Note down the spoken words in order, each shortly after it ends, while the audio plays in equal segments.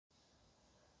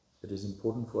it is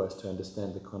important for us to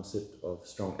understand the concept of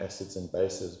strong acids and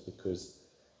bases, because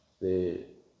their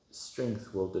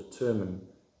strength will determine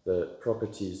the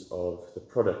properties of the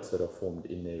products that are formed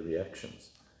in their reactions.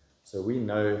 So we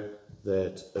know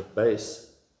that a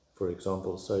base, for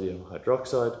example sodium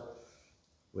hydroxide,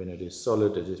 when it is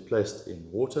solid it is placed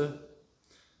in water,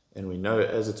 and we know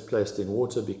as it's placed in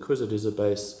water, because it is a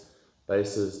base,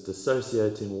 bases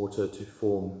dissociate in water to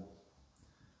form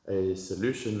a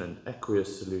solution, an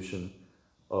aqueous solution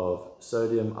of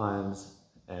sodium ions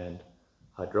and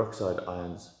hydroxide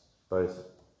ions, both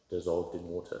dissolved in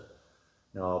water.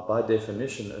 Now, by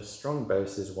definition, a strong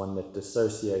base is one that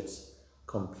dissociates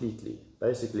completely,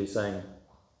 basically saying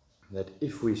that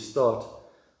if we start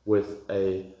with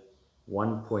a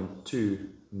 1.2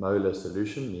 molar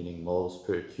solution, meaning moles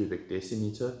per cubic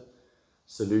decimeter,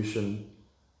 solution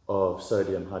of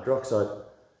sodium hydroxide,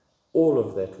 all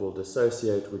of that will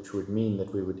dissociate, which would mean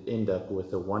that we would end up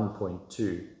with a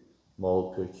 1.2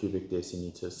 mole per cubic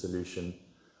decimeter solution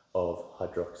of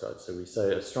hydroxide. So we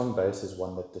say a strong base is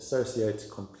one that dissociates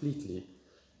completely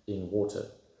in water.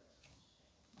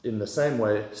 In the same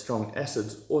way, strong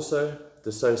acids also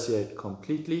dissociate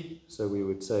completely. So we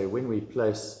would say when we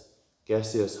place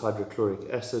gaseous hydrochloric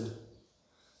acid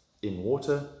in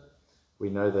water, we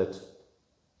know that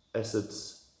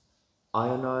acids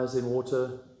ionize in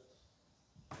water,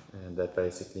 and that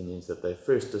basically means that they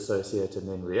first dissociate and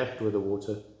then react with the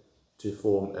water to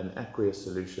form an aqueous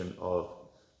solution of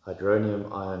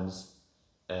hydronium ions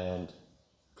and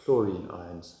chlorine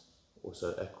ions,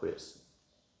 also aqueous.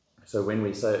 So when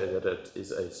we say that it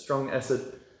is a strong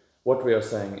acid, what we are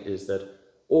saying is that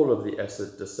all of the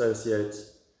acid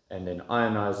dissociates and then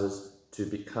ionizes to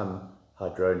become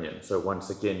hydronium. So once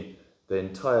again, the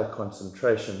entire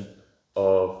concentration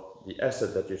of the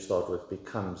acid that you start with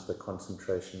becomes the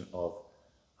concentration of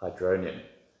hydronium.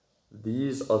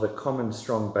 These are the common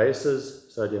strong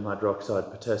bases: sodium hydroxide,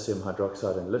 potassium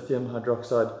hydroxide, and lithium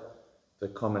hydroxide. The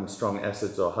common strong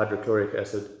acids are hydrochloric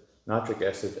acid, nitric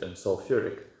acid, and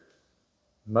sulfuric.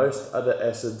 Most other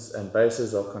acids and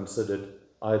bases are considered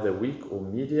either weak or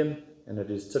medium, and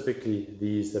it is typically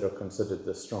these that are considered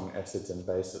the strong acids and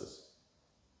bases.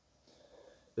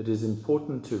 It is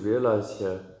important to realize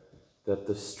here that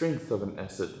the strength of an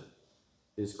acid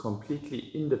is completely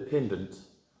independent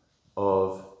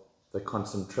of the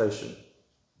concentration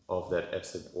of that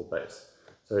acid or base.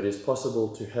 So it is possible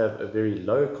to have a very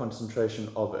low concentration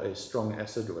of a strong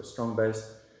acid or a strong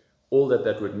base. All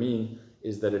that would mean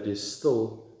is that it is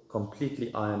still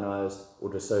completely ionized or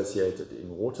dissociated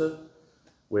in water,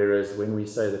 whereas when we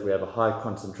say that we have a high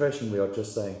concentration, we are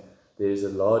just saying there is a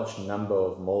large number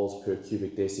of moles per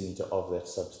cubic decimeter of that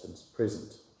substance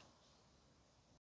present.